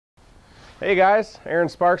Hey guys, Aaron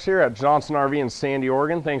Sparks here at Johnson RV in Sandy,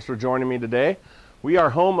 Oregon. Thanks for joining me today. We are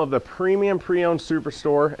home of the premium pre-owned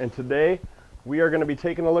superstore, and today we are going to be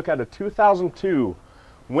taking a look at a 2002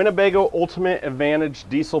 Winnebago Ultimate Advantage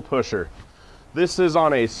diesel pusher. This is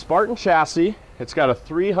on a Spartan chassis. It's got a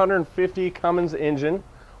 350 Cummins engine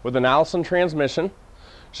with an Allison transmission.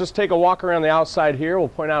 Let's just take a walk around the outside here. We'll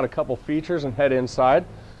point out a couple features and head inside.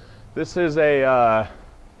 This is a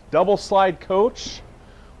double slide coach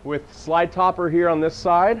with slide topper here on this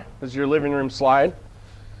side. This is your living room slide.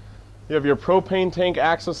 You have your propane tank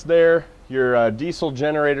access there. Your diesel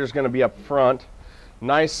generator is going to be up front.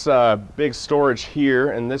 Nice big storage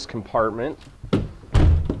here in this compartment.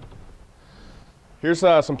 Here's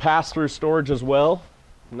some pass-through storage as well.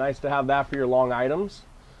 Nice to have that for your long items.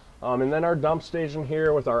 And then our dump station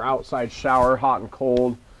here with our outside shower, hot and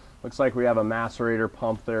cold. Looks like we have a macerator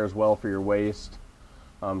pump there as well for your waste.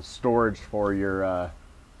 Storage for your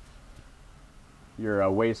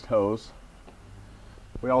waste hose.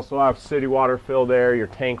 We also have city water fill there, your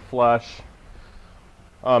tank flush.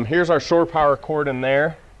 Here's our shore power cord in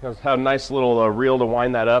there. Have a nice little reel to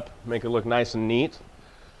wind that up, make it look nice and neat.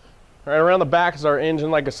 Right around the back is our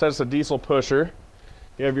engine. Like I said, it's a diesel pusher.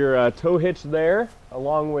 You have your tow hitch there,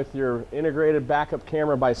 along with your integrated backup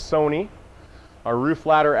camera by Sony. Our roof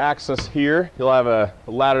ladder access here. You'll have a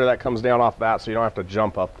ladder that comes down off that, so you don't have to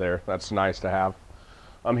jump up there. That's nice to have.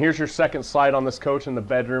 Here's your second slide on this coach in the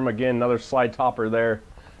bedroom. Again, another slide topper there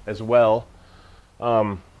as well.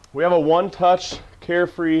 We have a one-touch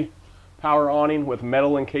Carefree power awning with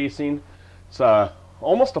metal encasing. It's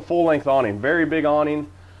almost a full-length awning, very big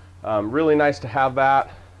awning. Really nice to have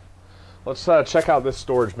that. Let's check out this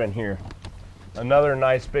storage bin here. Another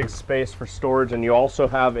nice big space for storage, and you also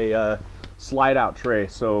have a slide-out tray,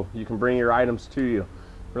 so you can bring your items to you.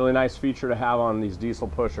 Really nice feature to have on these diesel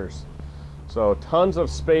pushers. So tons of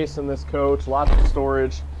space in this coach, lots of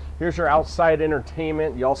storage. Here's your outside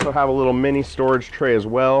entertainment. You also have a little mini storage tray as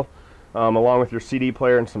well, along with your CD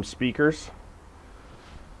player and some speakers.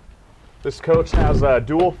 This coach has a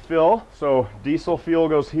dual fill, so diesel fuel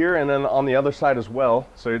goes here and then on the other side as well.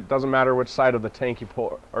 So it doesn't matter which side of the tank you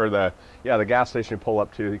pull, or the gas station you pull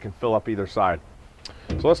up to, you can fill up either side.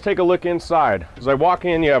 So let's take a look inside. As I walk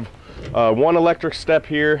in, you have one electric step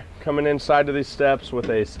here coming inside to these steps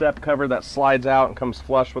with a step cover that slides out and comes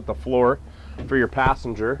flush with the floor for your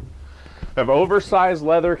passenger. We have oversized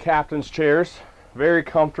leather captain's chairs, very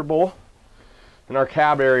comfortable. In our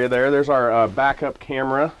cab area there's our backup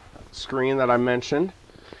camera screen that I mentioned.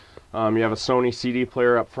 You have a Sony CD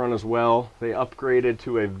player up front as well. They upgraded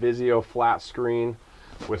to a Vizio flat screen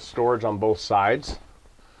with storage on both sides.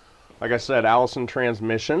 Like I said, Allison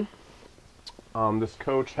transmission. This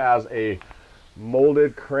coach has a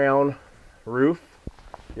molded crown roof.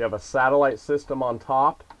 You have a satellite system on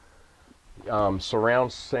top.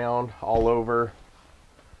 Surround sound all over.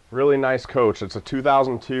 Really nice coach. It's a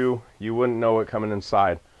 2002. You wouldn't know it coming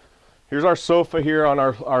inside. Here's our sofa here on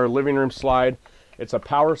our living room slide. It's a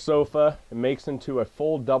power sofa. It makes into a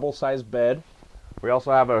full double-sized bed. We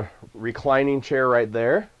also have a reclining chair right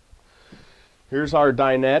there. Here's our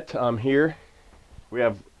dinette here. We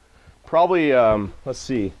have probably, let's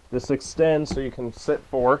see, this extends so you can sit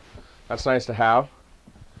four. That's nice to have.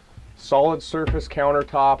 Solid surface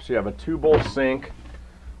countertops. You have a 2-bowl sink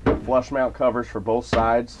with flush mount covers for both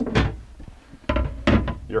sides.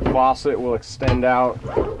 Your faucet will extend out.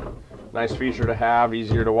 Nice feature to have,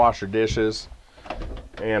 easier to wash your dishes.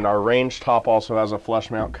 And our range top also has a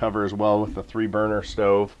flush mount cover as well with the 3-burner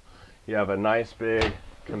stove. You have a nice big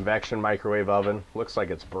convection microwave oven. Looks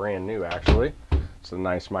like it's brand new actually. It's a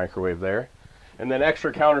nice microwave there. And then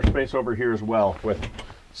extra counter space over here as well with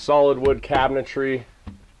solid wood cabinetry.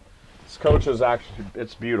 This coach is actually,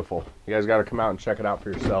 it's beautiful. You guys got to come out and check it out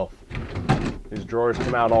for yourself. These drawers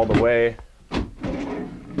come out all the way.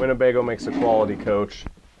 Winnebago makes a quality coach.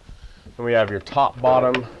 And we have your top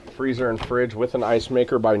bottom freezer and fridge with an ice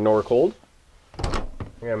maker by Norcold. I'm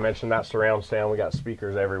going to mention that surround sound. We got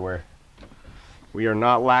speakers everywhere. We are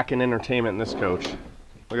not lacking entertainment in this coach.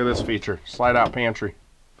 Look at this feature, slide out pantry.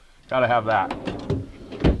 Gotta have that.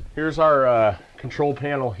 Here's our control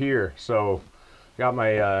panel here. So got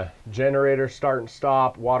my generator start and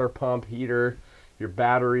stop, water pump, heater, your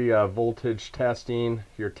battery voltage testing,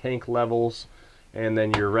 your tank levels, and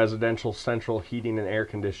then your residential central heating and air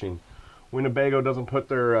conditioning. Winnebago doesn't put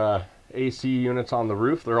their AC units on the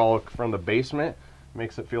roof. They're all from the basement.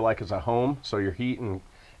 Makes it feel like it's a home. So your heat and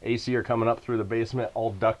AC are coming up through the basement,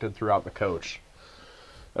 all ducted throughout the coach.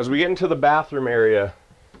 As we get into the bathroom area,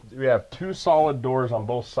 we have 2 solid doors on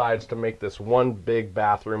both sides to make this one big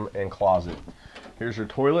bathroom and closet. Here's your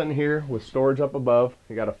toilet in here with storage up above.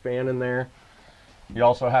 You got a fan in there. You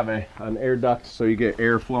also have an air duct, so you get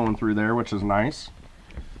air flowing through there, which is nice.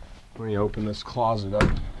 When you open this closet up,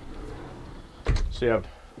 so you have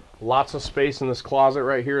lots of space in this closet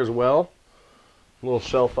right here as well. A little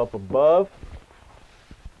shelf up above.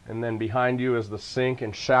 And then behind you is the sink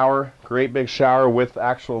and shower. Great big shower with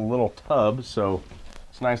actual little tub, so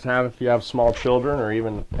it's nice to have if you have small children or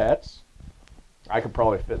even pets. I could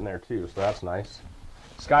probably fit in there too, so that's nice.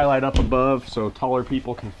 Skylight up above, so taller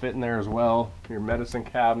people can fit in there as well. Your medicine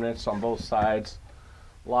cabinets on both sides.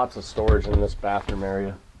 Lots of storage in this bathroom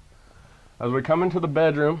area. As we come into the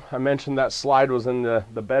bedroom, I mentioned that slide was in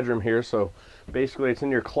the bedroom here, so basically it's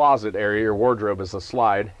in your closet area. Your wardrobe is the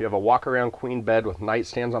slide. You have a walk-around queen bed with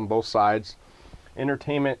nightstands on both sides.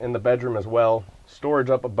 Entertainment in the bedroom as well.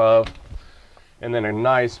 Storage up above. And then a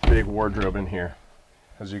nice big wardrobe in here,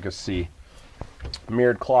 as you can see.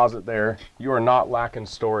 Mirrored closet there. You are not lacking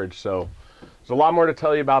storage, so there's a lot more to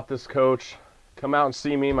tell you about this coach. Come out and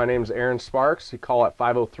see me. My name is Aaron Sparks. You call at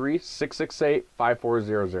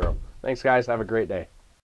 503-668-5400. Thanks, guys. Have a great day.